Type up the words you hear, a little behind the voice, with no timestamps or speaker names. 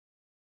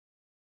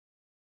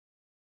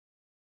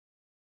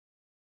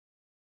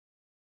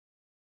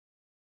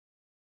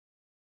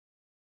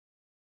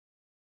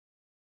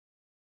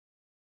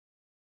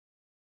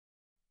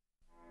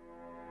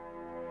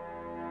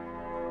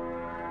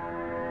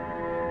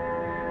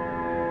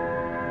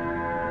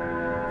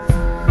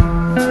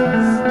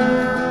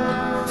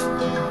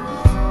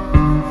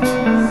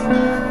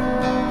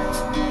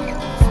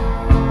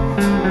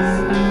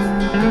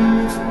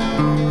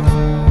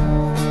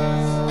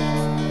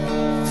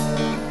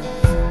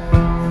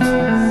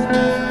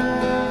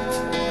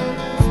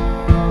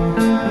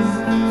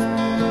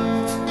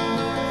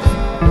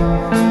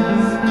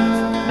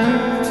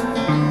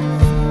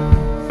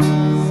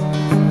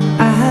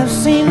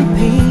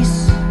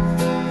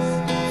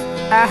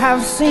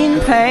have seen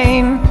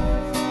pain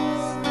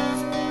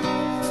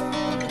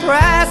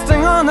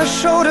resting on the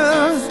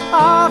shoulders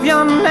of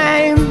your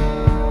name.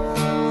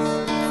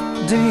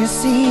 Do you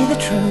see the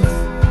truth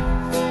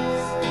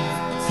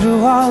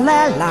through all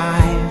their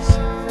lies?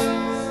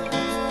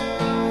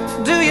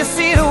 Do you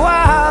see the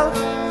world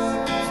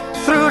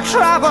through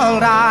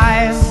troubled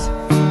eyes?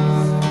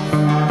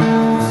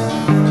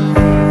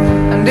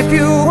 And if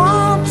you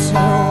want to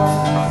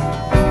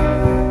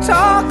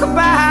talk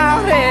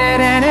about it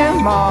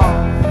anymore,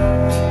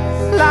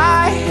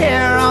 lie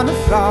here on the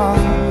floor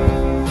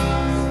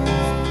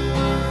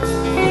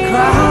and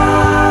cry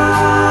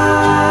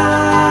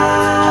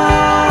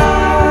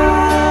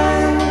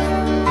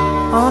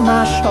on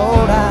my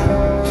shoulder.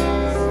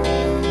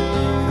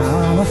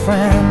 I'm a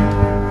friend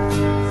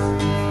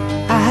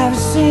I have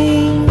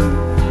seen,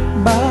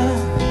 but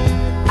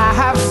I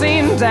have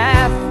seen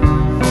death.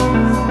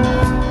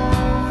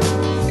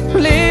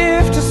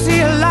 Live to see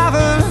a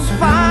lover's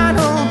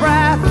final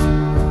breath.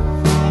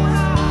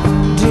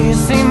 Do you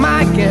see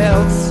my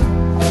guilt?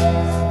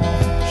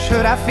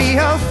 Should I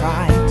feel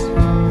fright?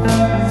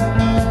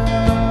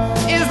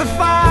 Is the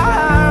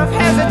fire of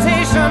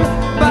hesitation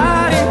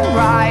burning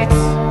bright?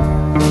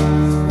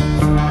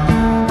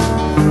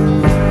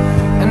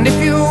 And if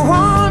you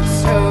want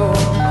to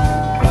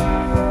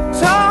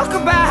talk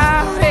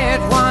about it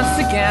once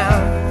again,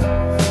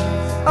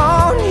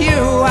 on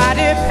you I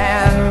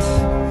depend.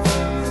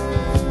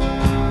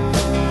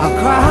 I'll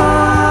cry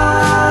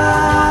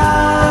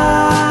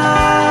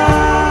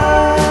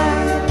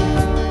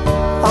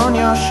on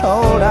your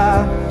shoulder.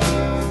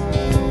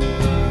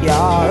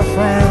 You're a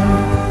friend.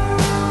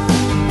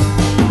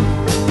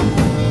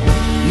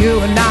 You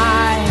and I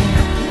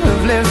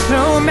have lived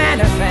through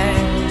many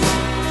things.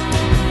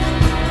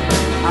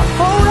 I'll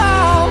hold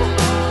on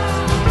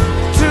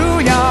to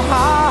your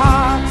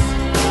heart.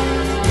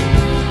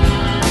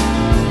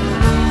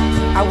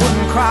 I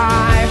wouldn't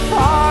cry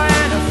for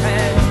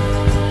anything,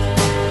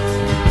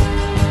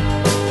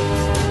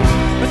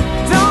 but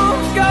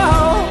don't go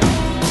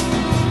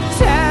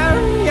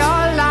tearing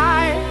your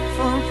life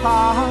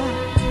apart.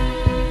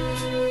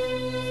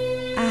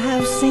 I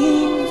have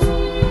seen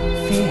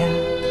fear,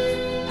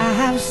 I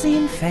have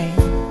seen faith,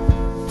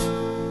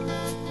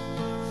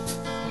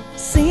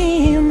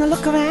 seen the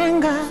look of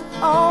anger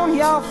on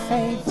your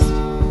face.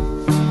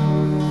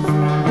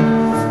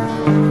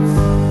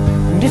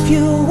 And if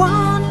you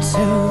want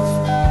to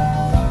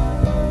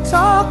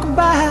talk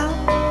about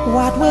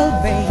what will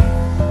be,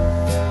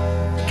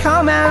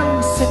 come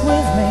and sit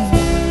with me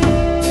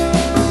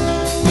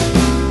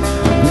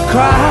and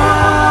cry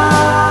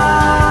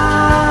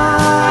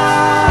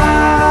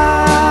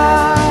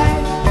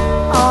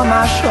on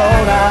my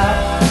shoulder.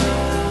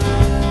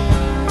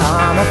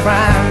 I'm a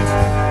friend.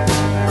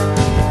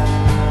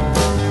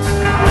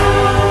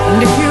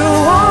 And if you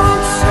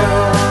want to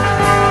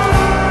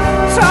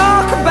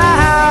talk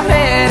about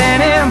it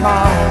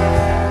anymore,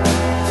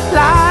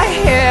 lie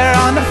here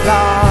on the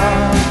floor,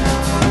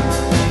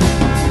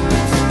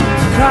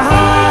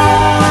 cry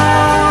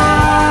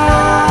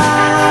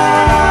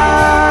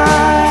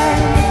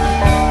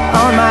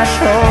on my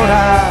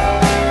shoulder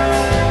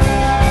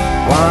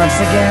once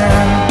again.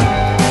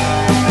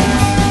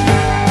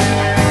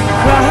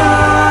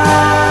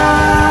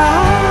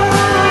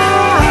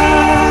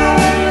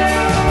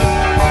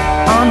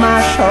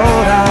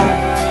 Shoulder,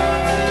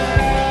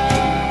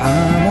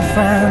 I'm a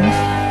friend.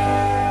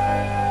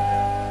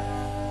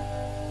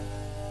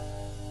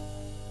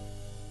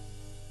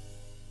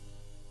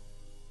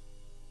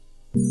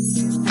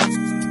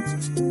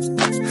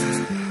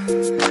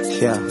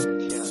 Yeah.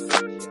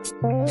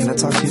 Can I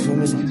talk to you for a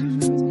minute?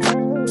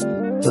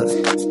 Look.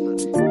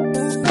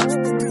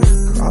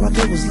 All I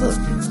did was look.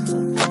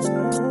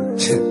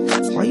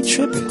 Why you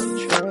tripping?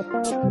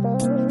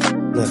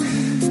 Look.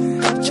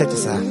 Check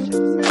this out.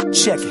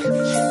 Check it.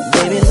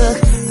 Baby, look,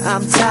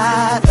 I'm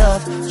tired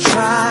of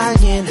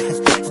trying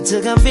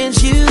to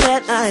convince you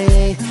that I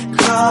ain't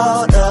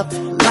caught up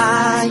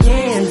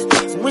lying.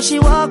 When she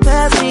walked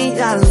past me,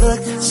 I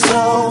looked,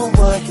 so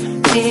what?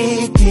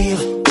 Big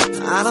deal.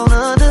 I don't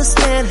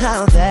understand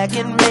how that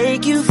can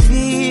make you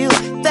feel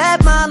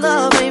that my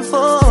love ain't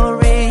for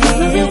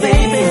real,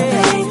 baby.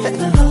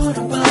 The Lord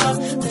above,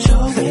 but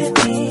you're with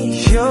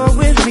me. You're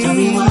with me. Tell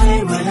me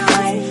why would I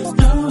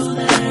know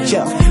that?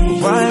 Yo,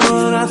 why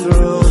would I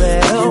throw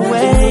that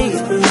away?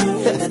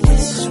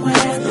 This is where I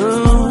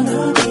wanna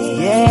be.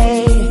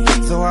 Yeah.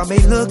 Though I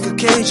may look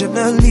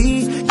occasionally,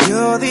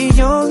 you're the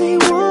only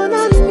one I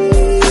need.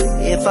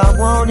 If I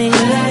wanted,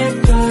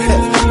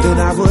 then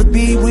I would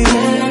be with you.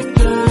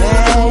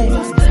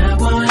 That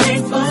one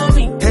ain't for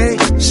me. Hey,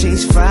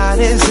 she's fine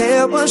as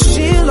hell, but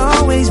she'll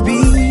always be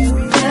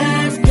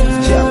That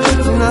girl.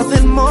 yeah,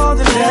 nothing more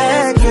than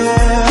that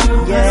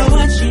girl. Yeah.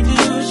 What she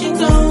do, she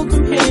don't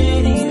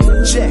compare to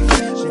you. Check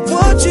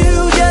what you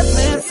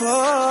yelling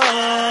for.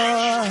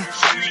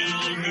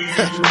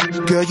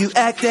 Girl, you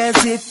act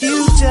as if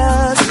you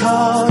just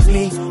caught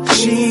me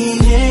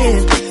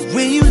cheating.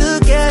 when you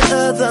look at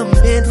other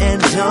men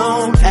and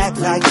don't act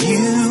like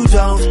you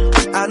don't,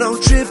 I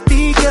don't trip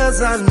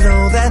because I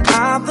know that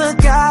I'm the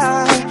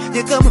guy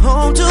you come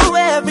home to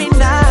every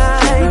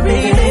night,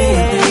 baby.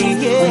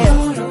 Yeah,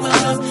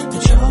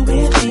 that you're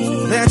with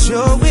me. That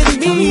you're with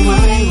me.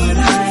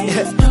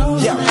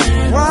 Yeah.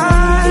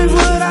 Why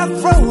would I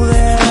throw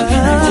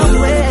that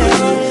away?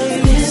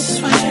 This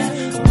way,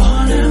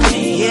 wanna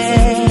be.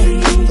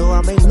 Yeah. Though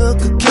I may look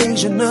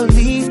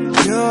occasionally,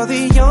 you're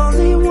the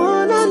only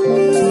one I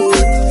need.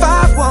 If I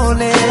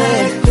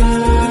wanted,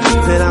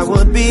 then I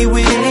would be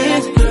with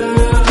it.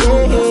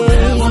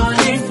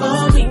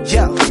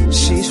 Yeah.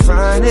 She's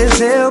fine as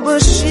hell,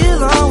 but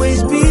she'll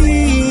always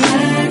be.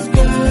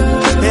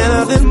 And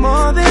nothing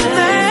more than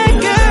that,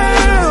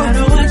 girl.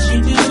 No matter what you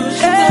do,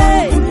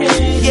 hey,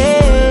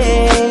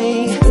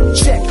 yeah.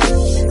 Check.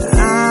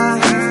 I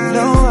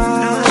know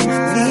I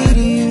need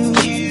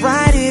you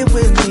right here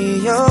with me.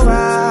 Oh, I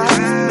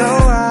know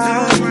I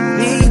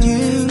need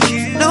you.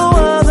 No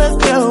other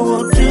girl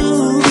will do.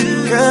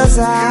 'Cause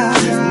I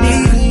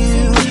need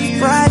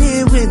you right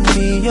here with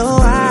me. Oh,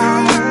 I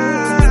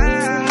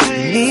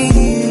need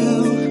you.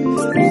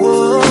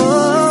 Whoa.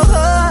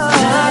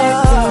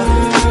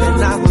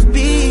 And I would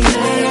be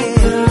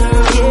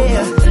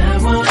yeah.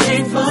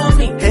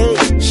 Hey,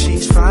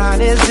 she's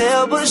fine as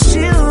hell, but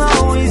she'll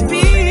always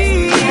be.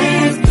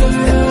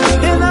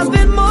 And I've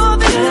been more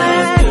than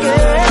that,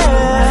 girl.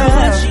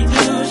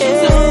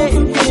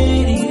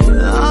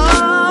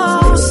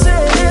 Oh,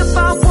 say if I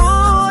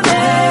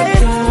wanted,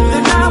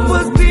 then I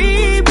would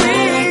be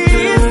with.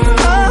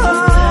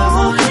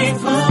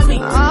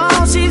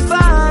 Oh, she's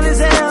fine as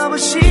hell, but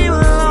she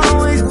will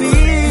always be.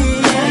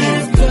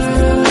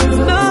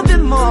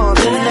 Nothing more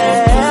than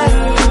that.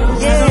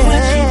 Yeah.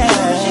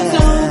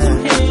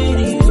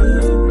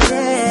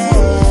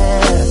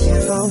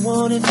 If I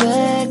wanted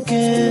that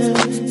girl,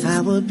 I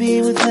would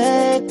be with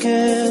that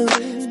girl.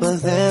 But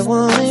that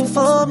one ain't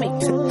for me.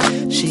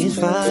 She's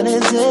fine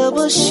as hell,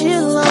 but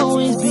she'll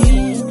always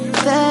be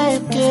that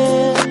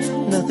girl.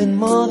 Nothing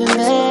more than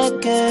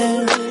that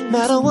girl.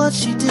 Matter what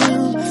she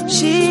do,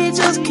 she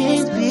just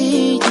can't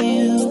be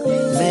you,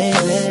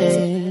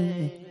 baby.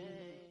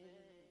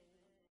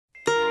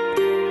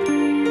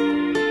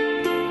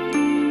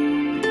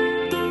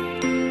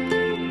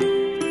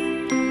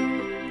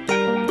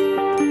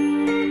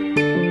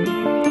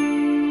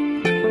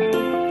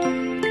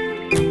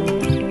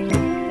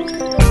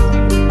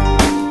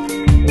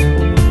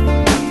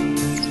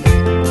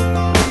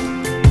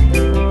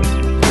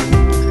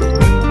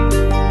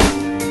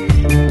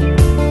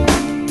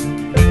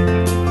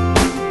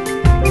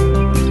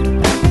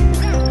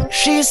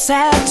 She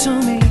said to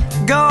me,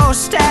 go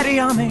steady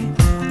on me.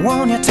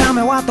 Won't you tell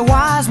me what the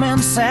wise men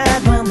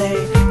said when they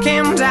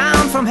came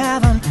down from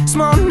heaven?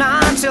 Smoked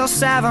 9 till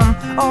 7,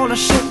 all the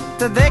shit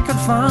that they could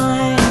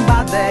find.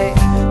 But they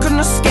couldn't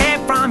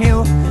escape from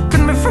you,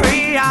 couldn't be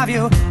free of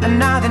you. And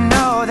now they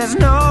know there's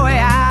no